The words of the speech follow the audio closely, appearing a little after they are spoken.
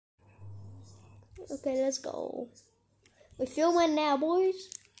Okay, let's go. We're filming now, boys.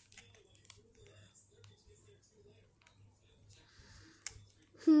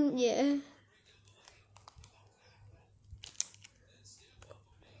 Yeah.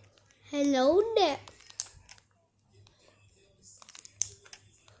 Hello there.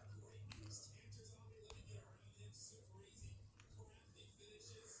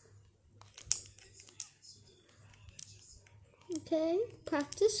 Okay,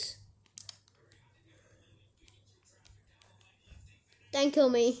 practice. Don't kill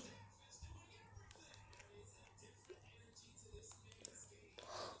me.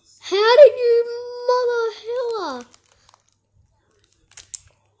 How did you mother hiller?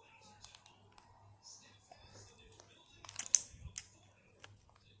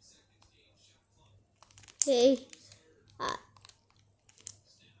 Hey,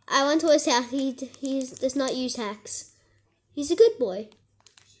 I went to his house. He does not use hacks. He's a good boy.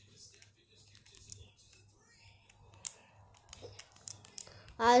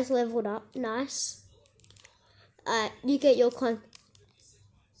 I just leveled up. Nice. You get your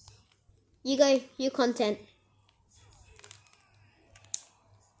You go your content.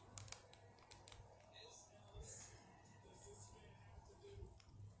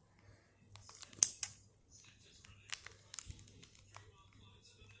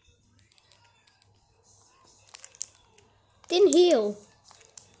 Didn't heal.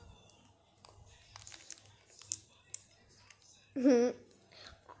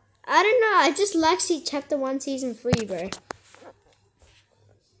 I don't know. I just like chapter 1, season 3, bro. Wait,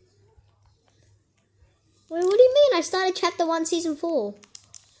 what do you mean? I started chapter 1, season 4.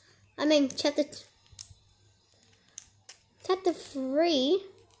 I mean, chapter 3.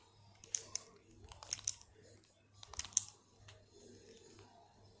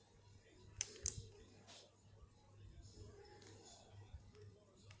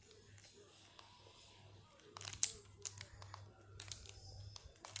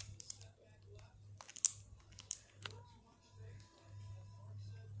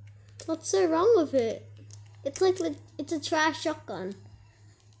 What's so wrong with it? It's like it's a trash shotgun.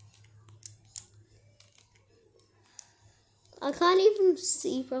 I can't even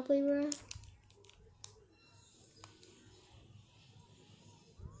see properly, bro.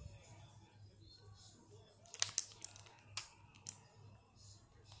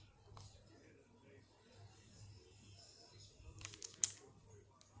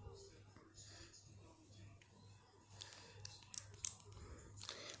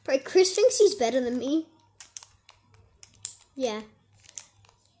 Bro, Chris thinks he's better than me. Yeah.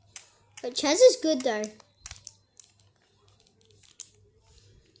 But Chaz is good though.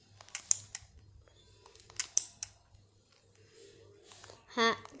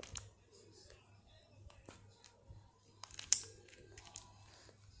 Ha.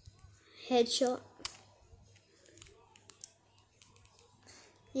 Headshot.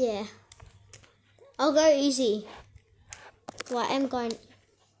 Yeah. I'll go easy. Well, I'm going.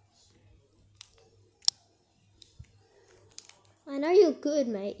 I know you're good,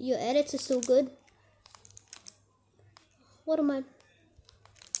 mate. Your edits are still good. What am I?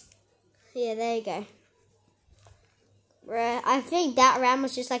 Yeah, there you go. Bruh, I think that round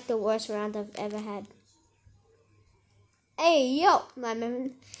was just like the worst round I've ever had. Hey, yo! My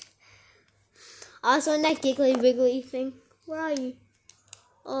man. I was on that giggly wiggly thing. Where are you?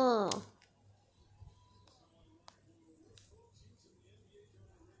 Oh.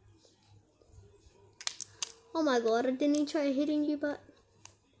 Oh my god, I didn't even try hitting you, but...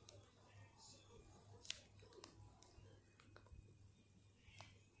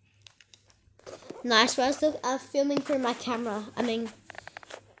 Nice, but I was filming through my camera. I mean,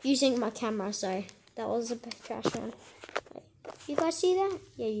 using my camera, so that was a trash one. You guys see that?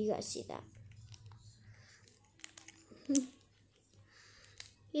 Yeah, you guys see that.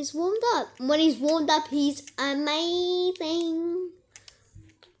 He's warmed up. When he's warmed up, he's amazing.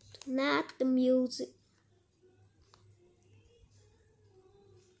 Not the music.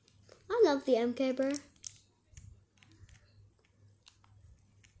 I love the MK, bro.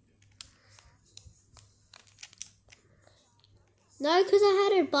 No, because I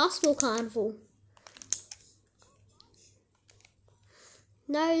had a basketball carnival.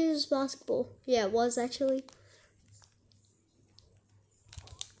 No, it was basketball. Yeah, it was actually.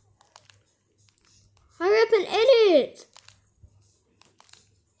 Hurry up and edit!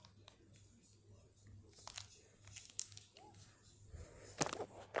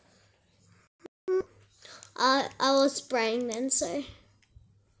 I was spraying then, so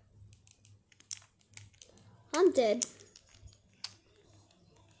I'm dead.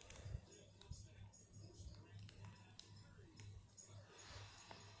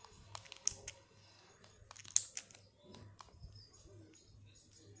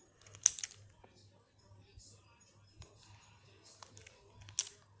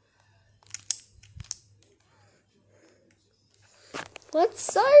 What's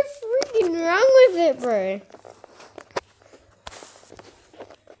so freaking wrong with it, bro?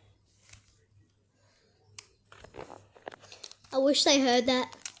 I wish they heard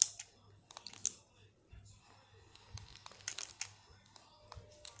that.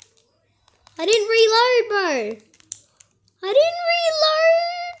 I didn't reload, bro. I didn't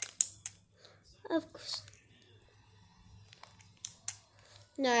reload. Of course.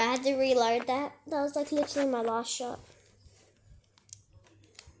 No, I had to reload that. That was like literally my last shot.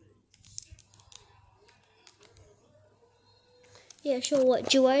 Yeah, sure. What,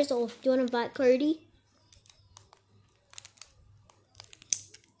 duos, or do you want to invite Cody?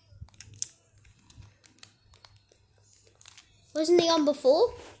 Wasn't he on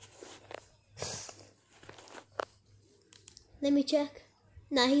before? Let me check.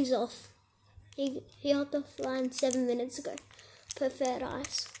 Nah, he's off. He hopped offline 7 minutes ago. Preferred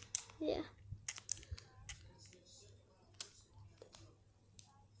ice. Yeah.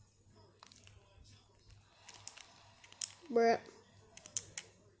 Bruh.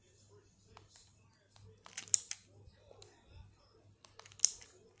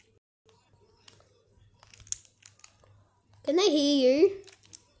 Can they hear you?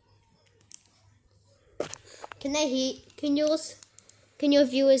 Can your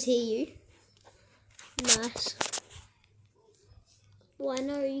viewers hear you? Nice. Why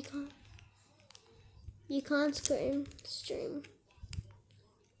no, you can't. You can't stream.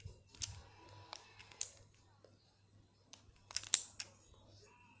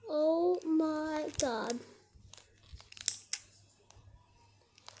 Oh my god.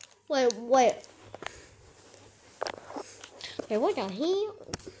 Wait. Wait, what the hell?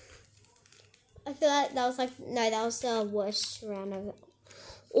 I feel like that was that was the worst round of it.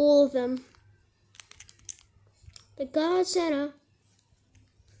 All of them. The guard center.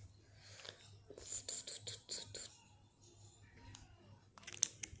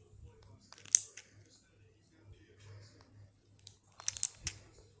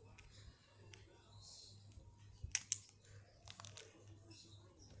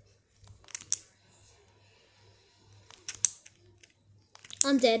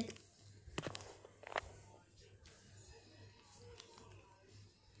 I'm dead.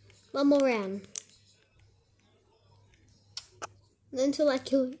 One more round. Until I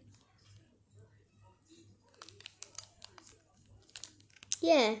kill you.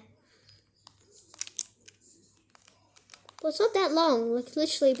 Yeah. Well, it's not that long. Like,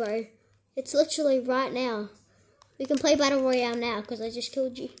 literally, bro. It's literally right now. We can play Battle Royale now, because I just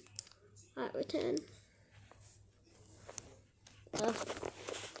killed you. Alright, return.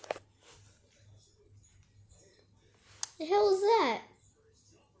 The hell is that?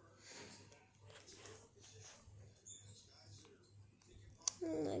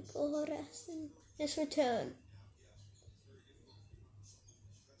 Oh my god, Aston. Let's return.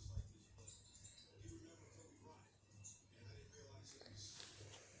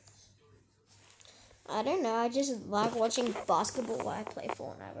 I don't know, I just like watching basketball while I play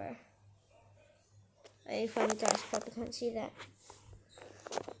Fortnite, bro. If you guys probably can't see that.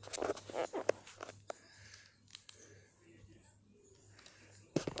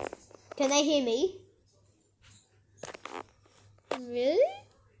 Can they hear me? Really?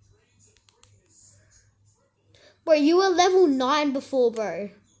 Bro, you were level 9 before, bro.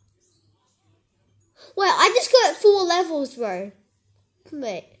 Wait, I just got 4 levels, bro.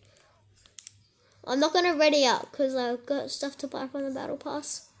 Wait. I'm not going to ready up because I've got stuff to buy from the Battle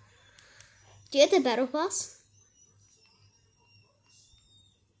Pass. Do you have the Battle Pass?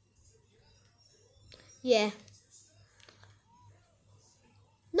 Yeah.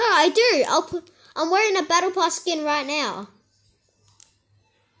 No, I do. I'm wearing a Battle Pass skin right now.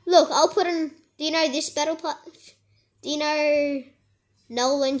 Look, I'll put in. Do you know this Battle Pass? Do you know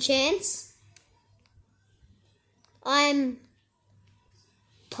Nolan Chance? I'm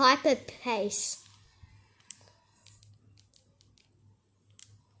Piper Pace.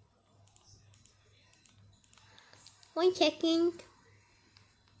 One checking.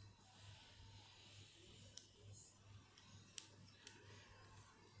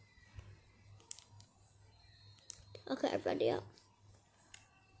 Okay, ready up.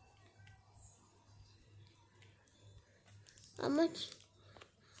 How much?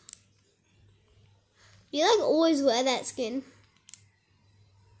 You like always wear that skin.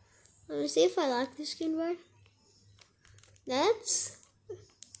 Let me see if I like this skin, bro. That's...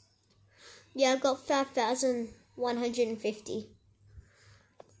 Yeah, I've got 5,150.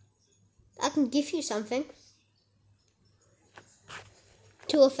 I can give you something.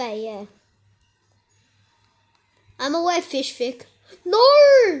 To a fair, yeah. I'm away fish fic.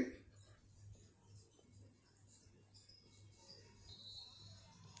 No!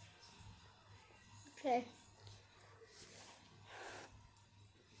 Okay.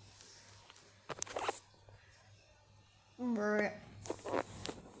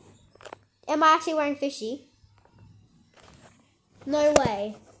 Am I actually wearing fishy? No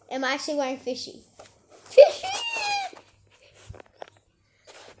way. Am I actually wearing fishy? Fishy!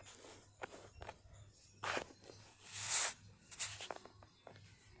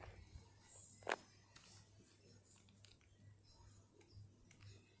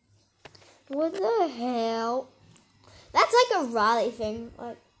 What the hell? That's like a Riley thing.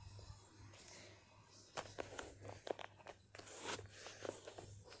 Like,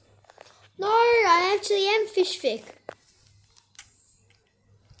 no, I actually am fish fic.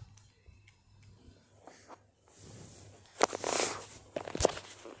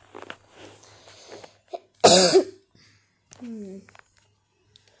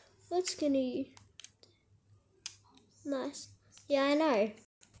 What's gonna... Nice. Yeah, I know.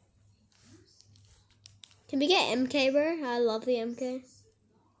 Can we get MK, bro? I love the MK.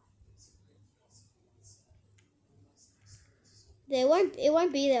 It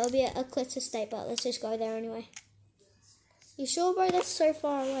won't be there. It'll be at Eclipse State, but let's just go there anyway. You sure, bro? That's so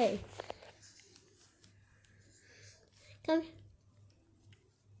far away. Come.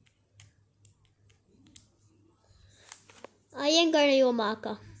 I ain't going to your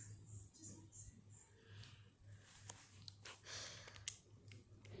marker.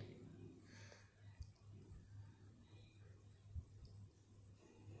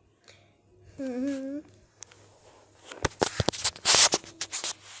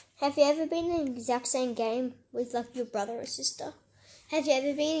 Have you ever been in the exact same game with like your brother or sister? Have you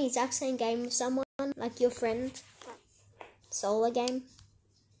ever been in the exact same game with someone, like your friend? Solo game?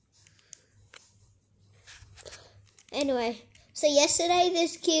 Anyway, so yesterday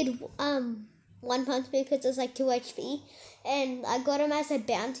this kid one punched me because it was like 2 HP, and I got him as a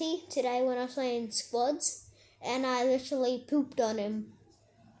bounty today when I was playing squads, and I literally pooped on him.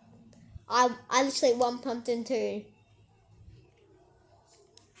 I literally one pumped him too.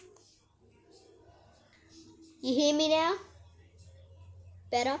 You hear me now?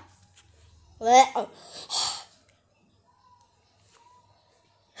 Better?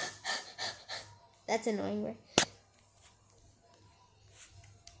 That's annoying, bro.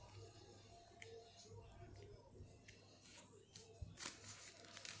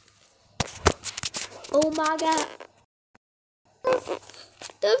 Oh my god.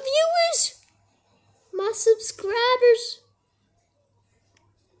 The viewers! My subscribers!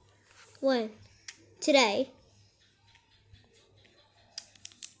 When? Today?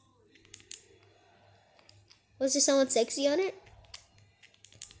 Was there someone sexy on it?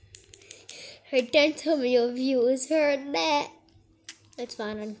 Hey, don't tell me your viewers heard that. That's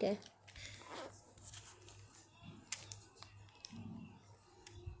fine, I don't care.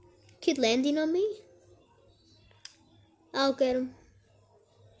 Kid landing on me? I'll get him.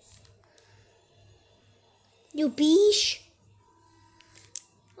 You beesh.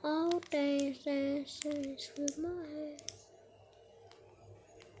 I'll dance, dance, dance with my head.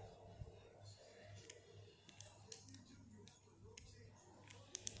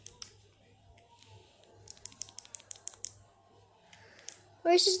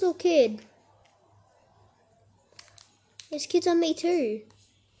 Where's this little kid? There's kids on me too.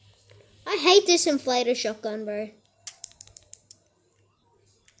 I hate this inflator shotgun, bro.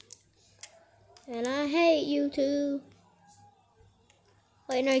 And I hate you too.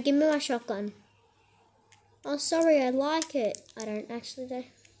 Wait, no, give me my shotgun. Oh, sorry, I like it. I don't actually though.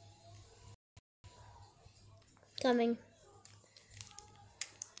 Coming.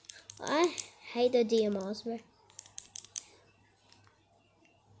 I hate the DMRs, bro.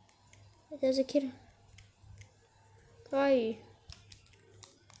 There's a kid. Where are you?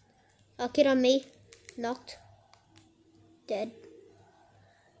 A kid on me. Knocked. Dead.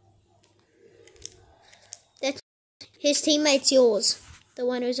 That's his teammate's yours. The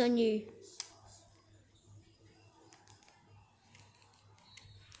one who's on you.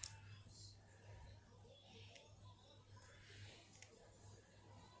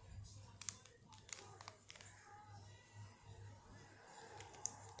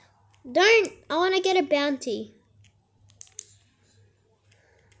 Don't! I want to get a bounty.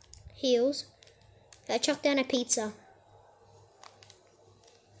 Heals. I chuck down a pizza.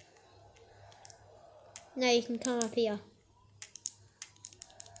 No, you can come up here.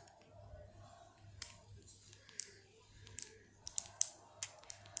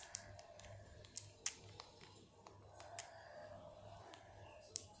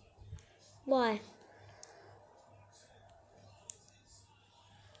 Why?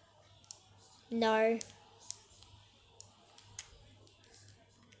 No.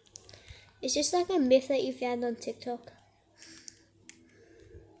 Is this like a myth that you found on TikTok?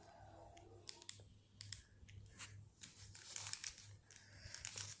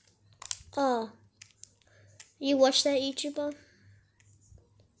 Oh. You watch that YouTuber?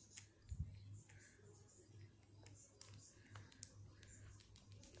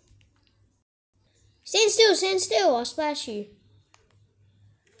 Stand still, I'll splash you.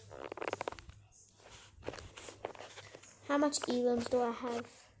 How much elims do I have?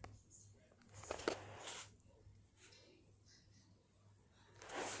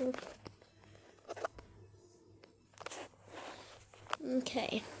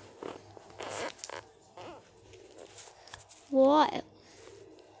 Okay. What?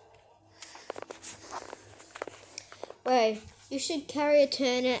 Bro, you should carry a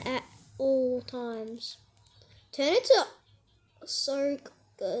turnip at all times. Turnips are so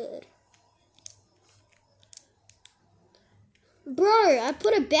good. Bro, I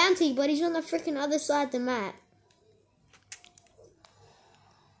put a bounty, but he's on the freaking other side of the map.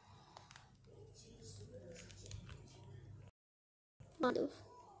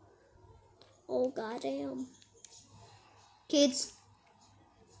 Oh, goddamn. Kids.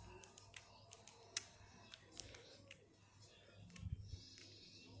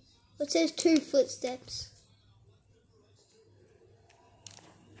 It says 2 footsteps.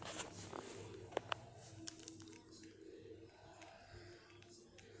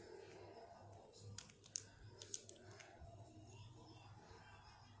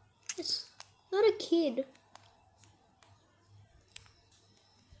 It's not a kid.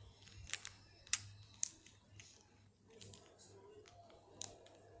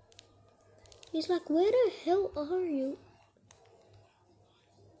 He's like, where the hell are you?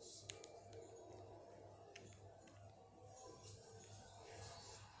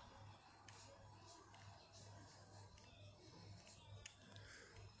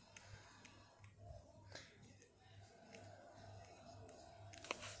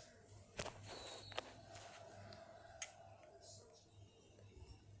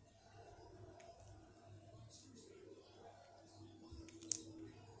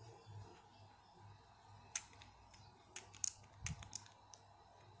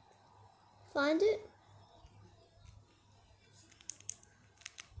 Find it?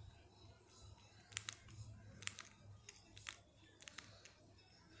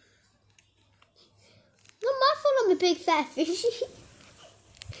 Not my fault I'm a big fat fish.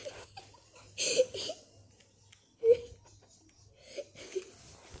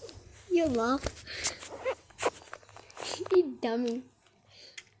 You laugh. You dummy.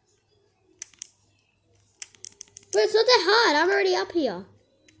 But it's not that hard. I'm already up here.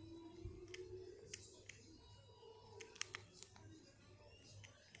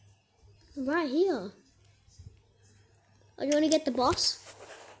 Right here. Oh, you want to get the boss?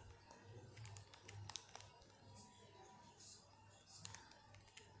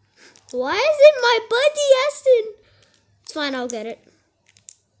 Why isn't my buddy Aston? It's fine, I'll get it.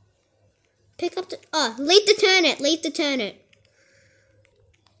 Pick up the... Oh, leave the turnip. Leave the turnip.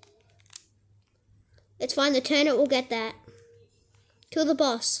 It's fine, the turnip will get that. Kill the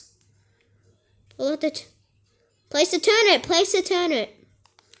boss. We'll let the... Place the turnip. Place the turnip.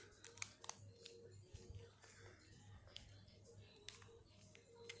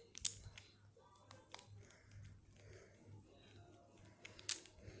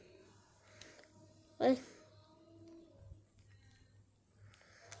 What?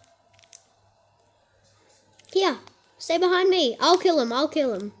 Here, stay behind me. I'll kill him. I'll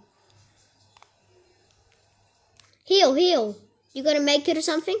kill him. Heal, heal. You gotta make it or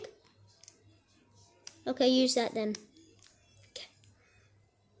something? Okay, use that then. Okay.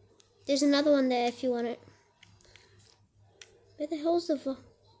 There's another one there if you want it. Where the hell's the vault?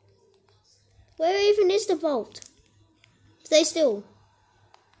 Where even is the vault? Stay still.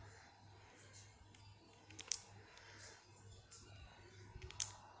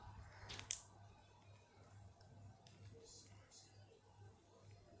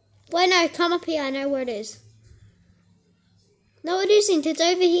 Wait, no, come up here. I know where it is. No, it isn't. It's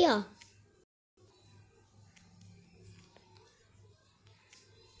over here.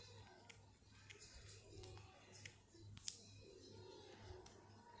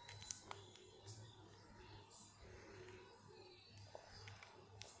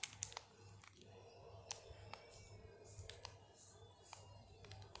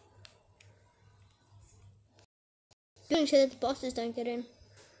 Doing sure that the bosses don't get in.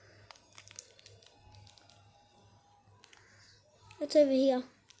 What's over here?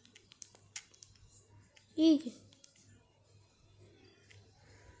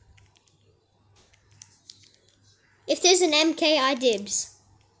 If there's an MK, I dibs.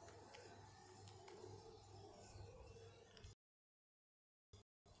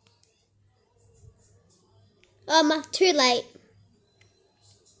 Too late.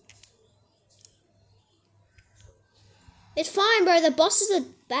 It's fine, bro. The bosses are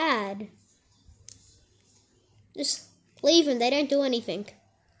bad. Just leave them. They don't do anything.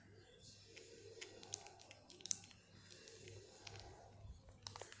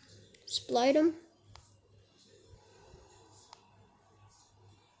 Explode them.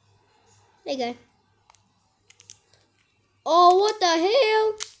 There you go. Oh, what the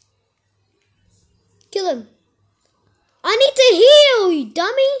hell? Kill him. I need to heal, you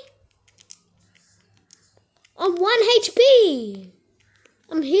dummy. I'm 1 HP.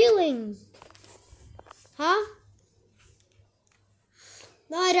 I'm healing. Huh?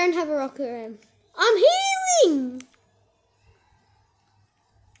 No, I don't have a rocket ram. I'm healing.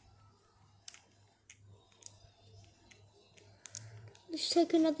 Let's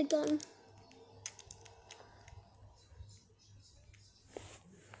take another gun.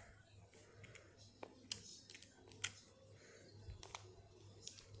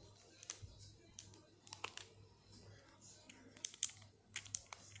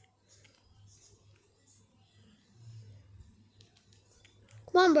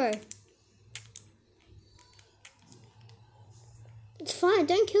 Come on, bro. It's fine.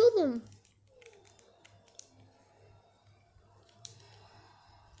 Don't kill them.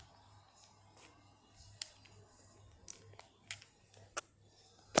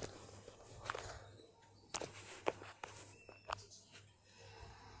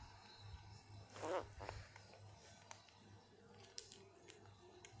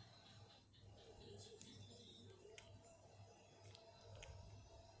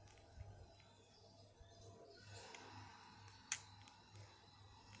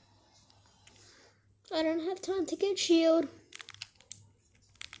 I don't have time to get shield.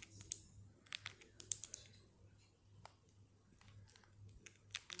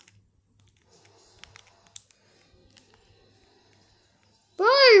 Bro,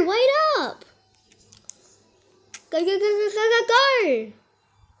 wait up! Go, go, go, go, go, go, go!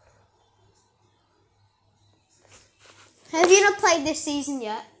 Have you not played this season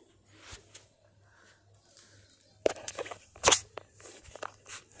yet?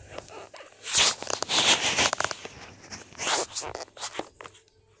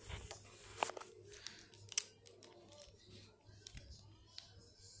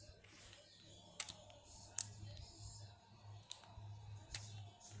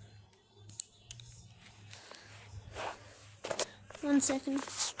 One second.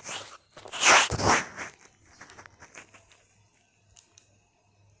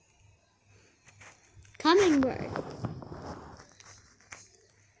 Coming, bro.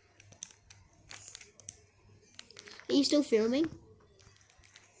 Are you still filming?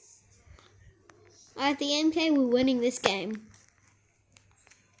 At the MK, we're winning this game.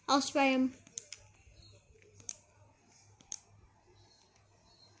 I'll spray him.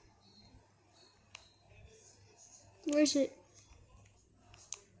 Where is it?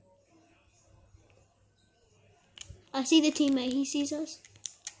 I see the teammate. He sees us.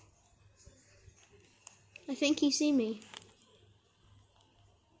 I think he sees me.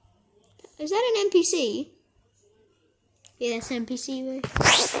 Is that an NPC? Yeah, that's an NPC, bro.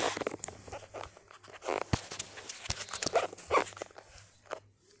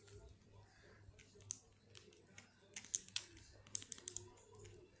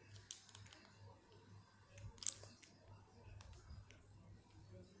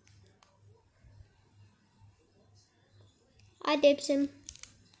 I dips him.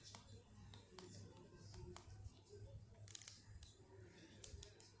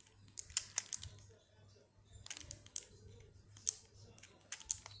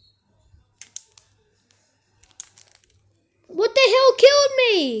 What the hell killed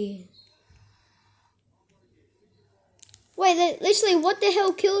me? Wait, literally, what the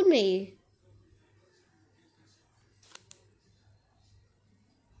hell killed me?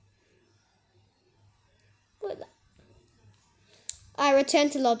 What the? I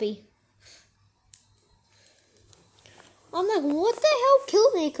returned to lobby. I'm like, what the hell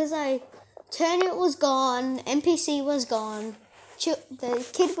killed me? Because Turnip was gone, NPC was gone, the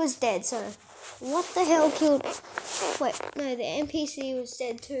kid was dead, so what the hell killed... Wait, no, the NPC was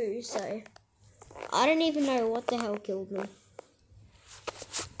dead too, so I don't even know what the hell killed me.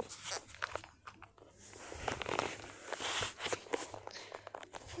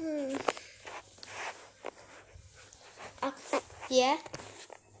 Yeah?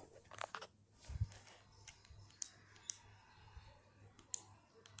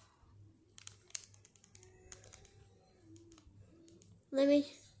 Let me...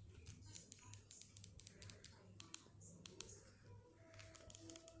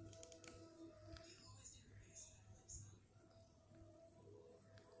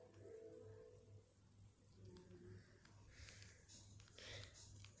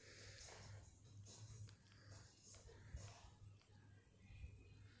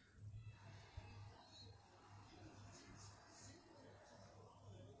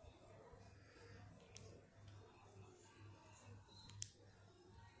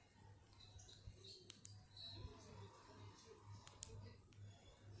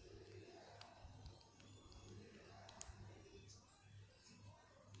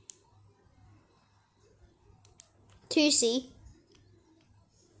 2C.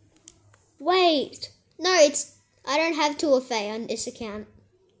 Wait. No, I don't have 2FA on this account.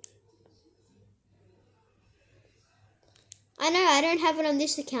 I know, I don't have it on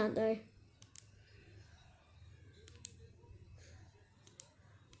this account though.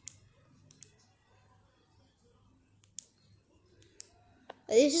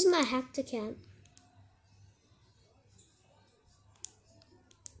 This is my hacked account.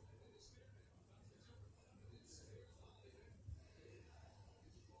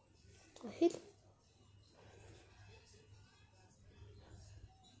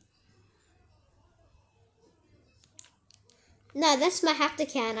 No, that's my hacked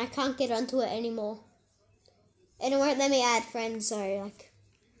account. I can't get onto it anymore. And it won't let me add friends, so like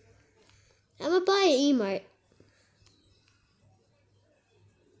I'm gonna buy an emote.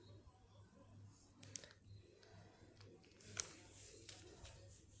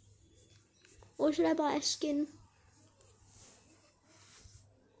 Or should I buy a skin?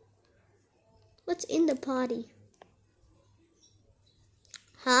 What's in the party?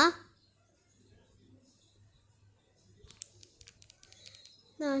 Huh?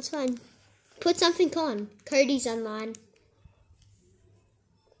 No, it's fine. Put something on. Cody's online.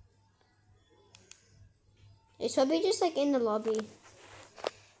 It's probably just like in the lobby.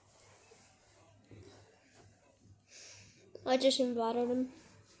 I just invited him.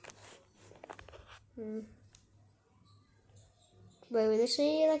 Wait, we just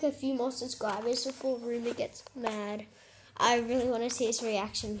need like a few more subscribers before Ruby gets mad. I really want to see his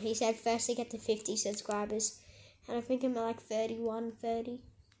reaction. He said first to get to 50 subscribers. And I think I'm at like 31, 30.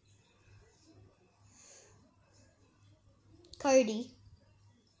 Cody.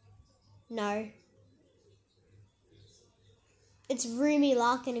 No. It's Rumi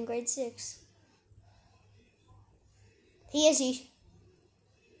Larkin in grade 6. He is you.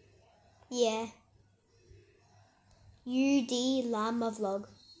 Yeah. UD Llama Vlog.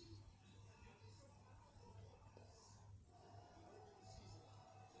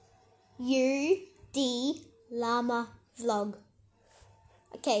 UD Llama Vlog.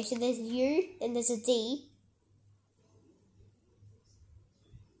 Okay, so there's U and there's a D.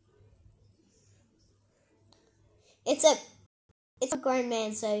 It's a grown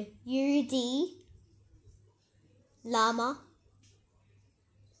man, so UD Llama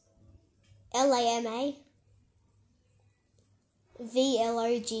LAMA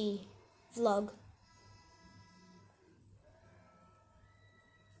VLOG vlog.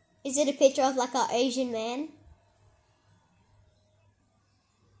 Is it a picture of like an Asian man?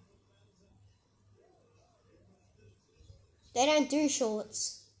 They don't do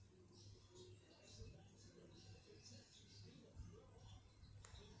shorts.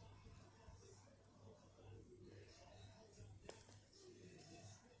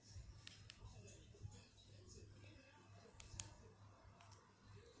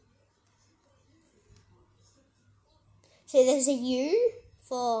 So there's a U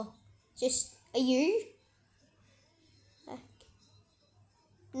for just a U.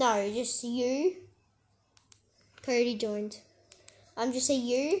 No, just U. Cody joined. I'm just a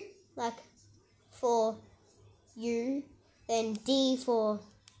U, like for you. Then D for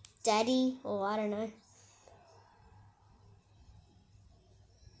daddy, or I don't know.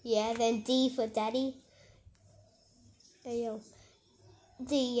 Yeah, then D for daddy. Hey, yo.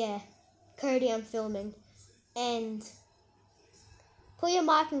 D, yeah. Cody, I'm filming. And put your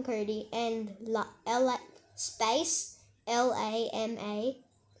mic on Cody and space LAMA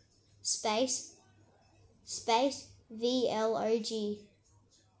space VLOG.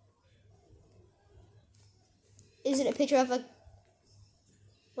 Is it a picture of a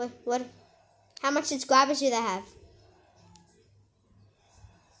what? How much subscribers do they have?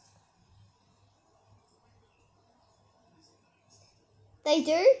 They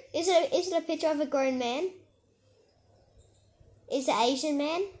do? Is it a picture of a grown man? Is it Asian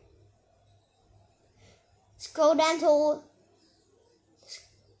man? Scroll down to all.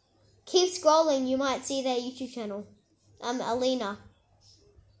 Keep scrolling, you might see their YouTube channel. Alina.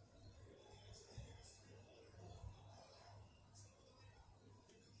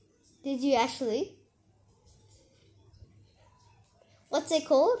 Did you actually? What's it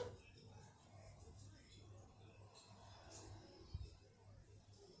called?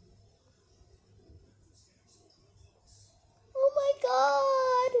 Oh my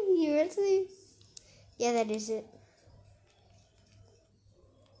god! You really? Yeah, that is it.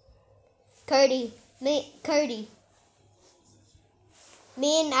 Cody.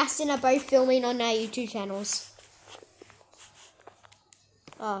 Me and Aston are both filming on our YouTube channels.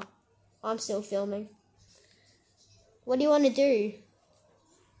 Oh, I'm still filming. What do you want to do?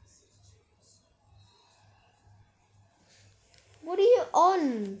 What are you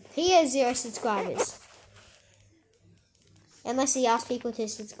on? He has 0 subscribers. Unless he asks people to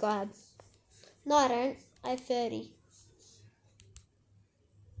subscribe. No, I don't. I have 30.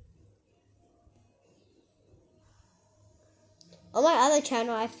 On my other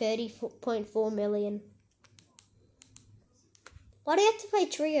channel, I have 30.4 million. Why do you have to play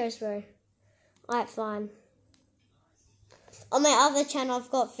trios, bro? Alright, fine. On my other channel, I've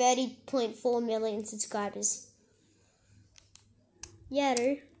got 30.4 million subscribers. Yeah,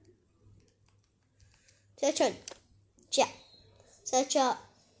 dude. Search on Jack. Search up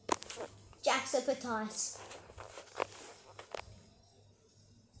Jacksepticeye.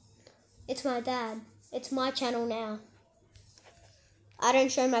 It's my dad. It's my channel now. I don't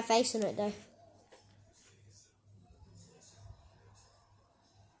show my face on it though.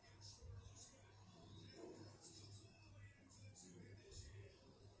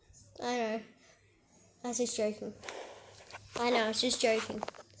 I know. I was just joking. I know, I was just joking.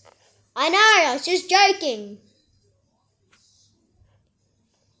 I know, I was just joking.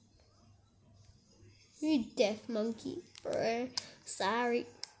 You deaf monkey, bro. Sorry.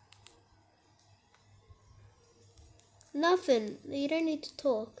 Nothing. You don't need to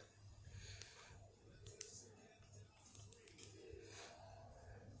talk.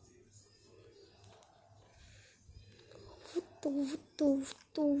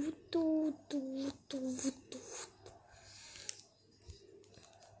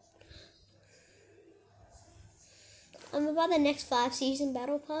 I'm about the next 5 season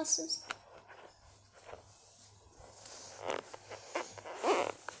battle passes.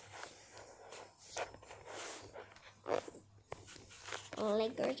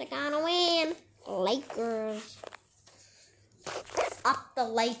 Lakers are gonna win. Lakers. Up the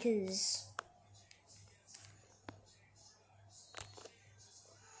Lakers.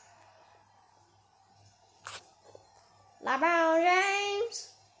 LeBron James.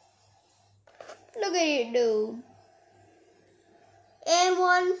 Look at you, dude. And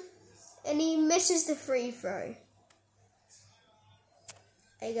one. And he misses the free throw.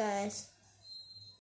 Hey, guys.